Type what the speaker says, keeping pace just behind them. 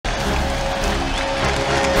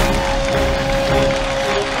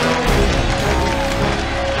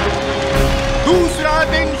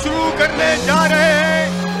में जा रहे हैं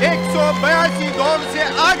 182 दौर से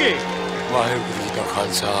आगे। वाहेगुरु जी का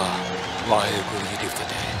खालसा, वाहेगुरु जी की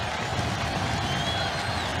फतेह।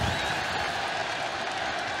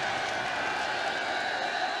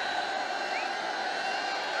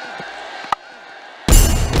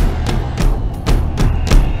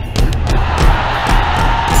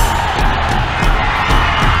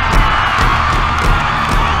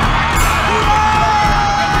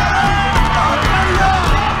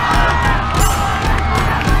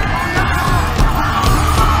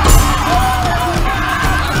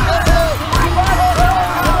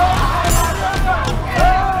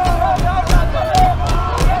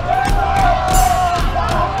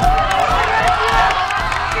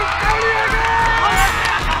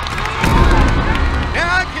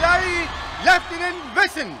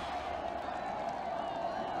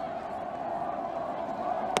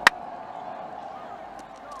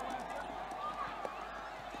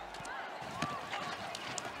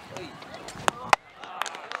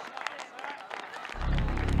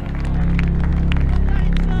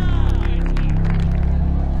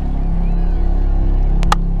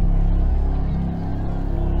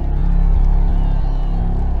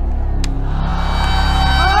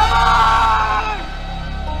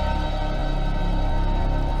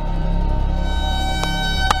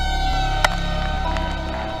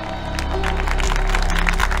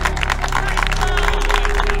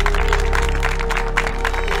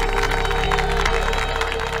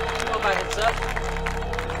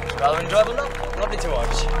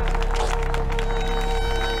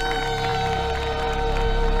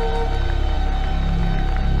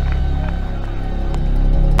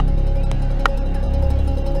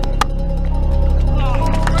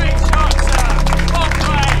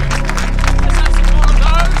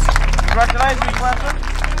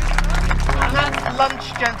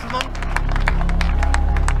 Gentlemen.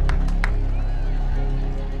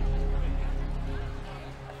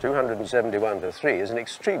 271-3 is an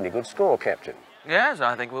extremely good score, Captain. Yes,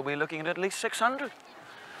 I think we'll be looking at least 600.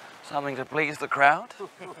 Something to please the crowd.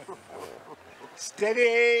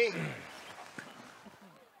 Steady!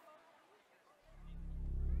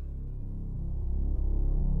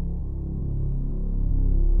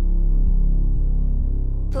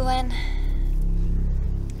 बुआन,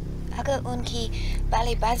 अगर उनकी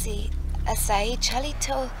बल्लेबाजी सही चली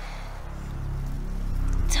तो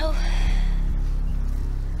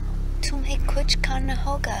तुम्हें कुछ करना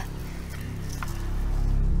होगा।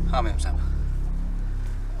 हाँ मैम साहब,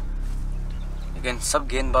 लेकिन सब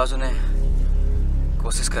गेंदबाजों ने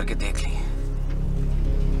कोशिश करके देख ली।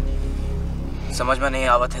 समझ में नहीं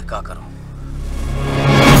आवत है क्या करूं।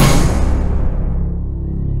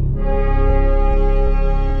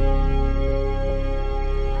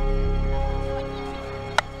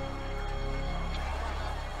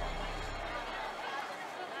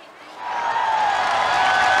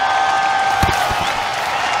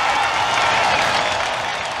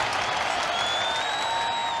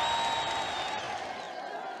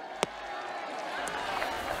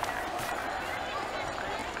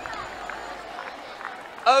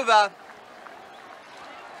 Over.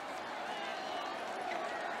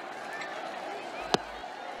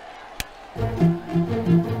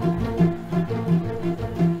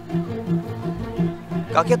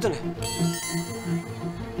 क्या किया तूने?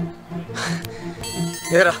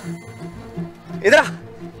 इधर आ, इधर आ।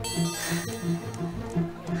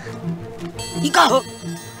 ये क्या हो?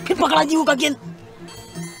 फिर पकड़ा जी का गेंद।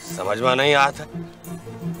 समझ में नहीं आता।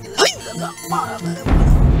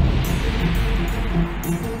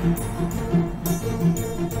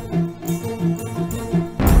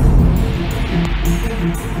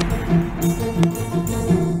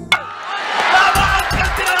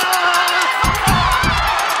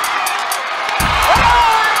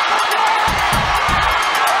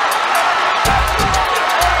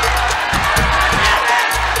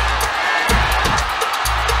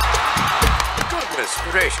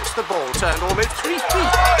 Gracious, the ball turned almost 3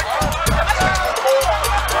 feet.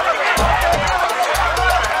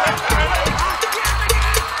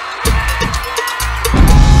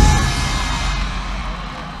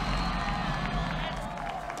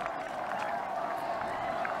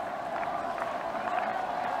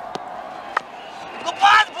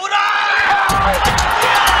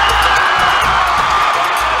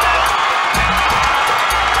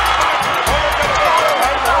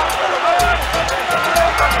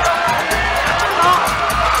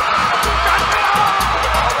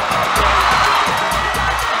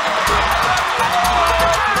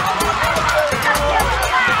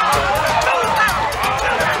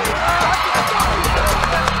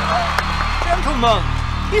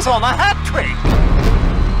 He's on a hat-trick!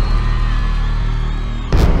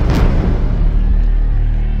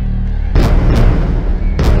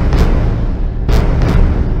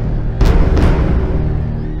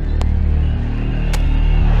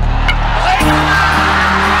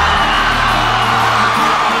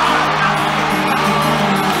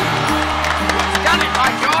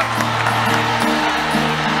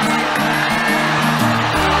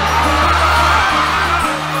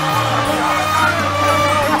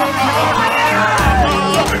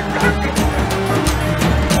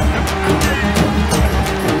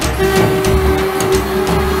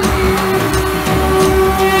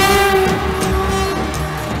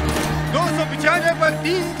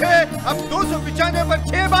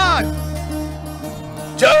 6 बार।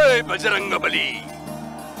 जय बजरंगबली,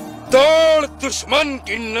 तोड़ दुश्मन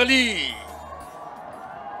की नली।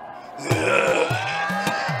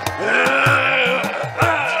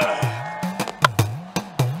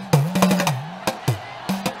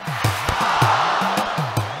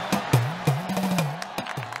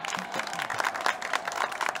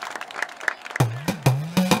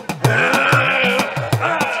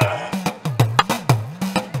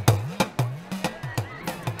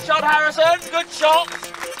 Shot, Harrison. Good shot.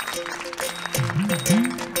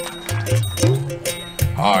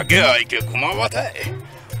 आगे आई के घुमावत है।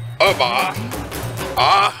 अब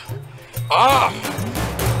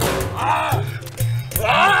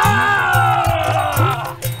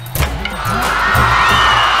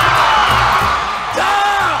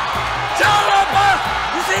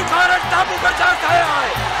उसी भारत टापू पर जाता है।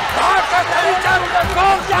 भारत का खलीजा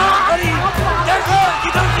कौन क्या करी? देखो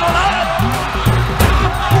किधर चला।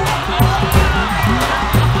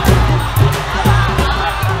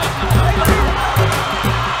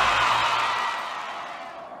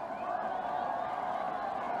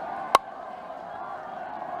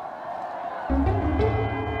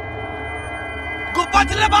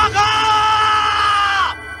 गुब्बचले भागा!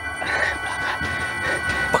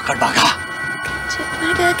 पकड़ भागा!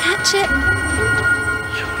 Wanna go catch it?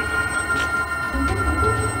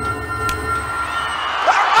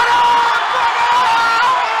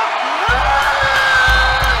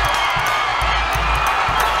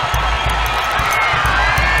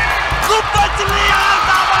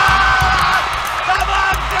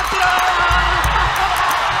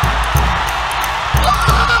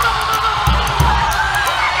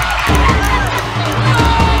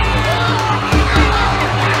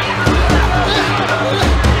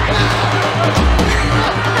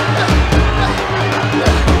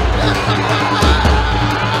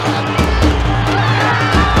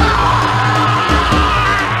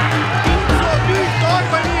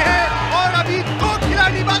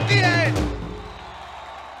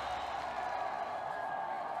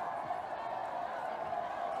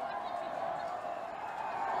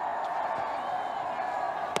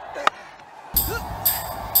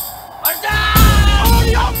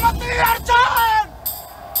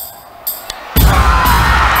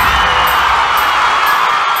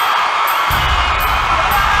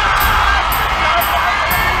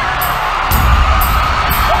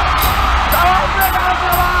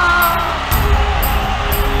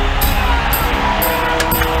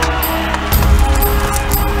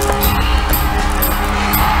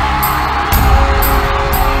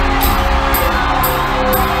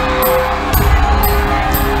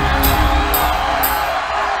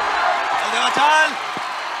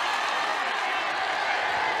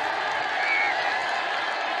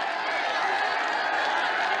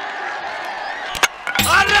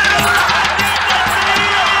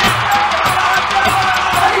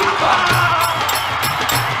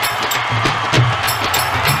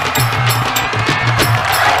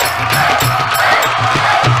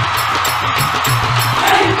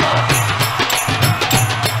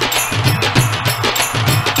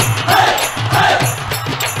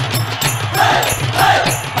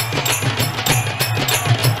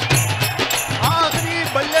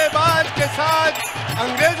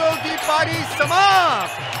 अंग्रेजों की पारी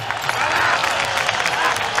समाप्त।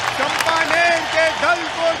 चंपानेर के दल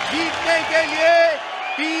को जीतने के लिए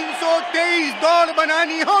 323 दौड़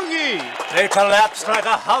बनानी होंगी। It collapsed like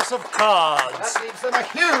a house of cards. That leaves them a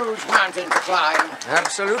huge mountain to climb.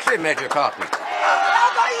 Absolutely, Major Carton.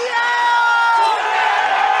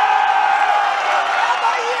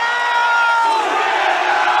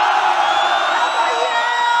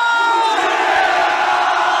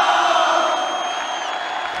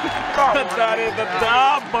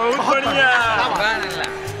 बहुत बढ़िया।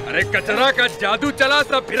 अरे कचरा का जादू चला,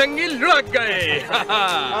 सब फिरंगी लुढ़क गए।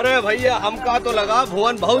 अरे भैया हमका तो लगा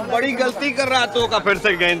भुवन बहुत बड़ी गलती कर रहा तो का फिर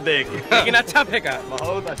से गेंद देख, लेकिन अच्छा फेंका।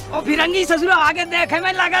 बहुत अच्छा। और फिरंगी ससुरा आगे देखे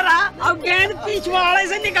में लगा रहा और गेंद पिछवाड़े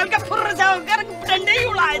से निकल के फुर्र से होकर डंडे ही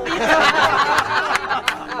उड़ाए दी।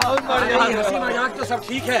 बहुत बढ़िया। हंसी मजाक तो सब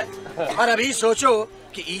ठीक है, और अभी सोचो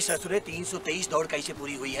कि ई ससुरे 323 दौड़ कैसे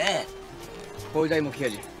पूरी हुई है। हो जाए मुखिया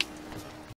जी।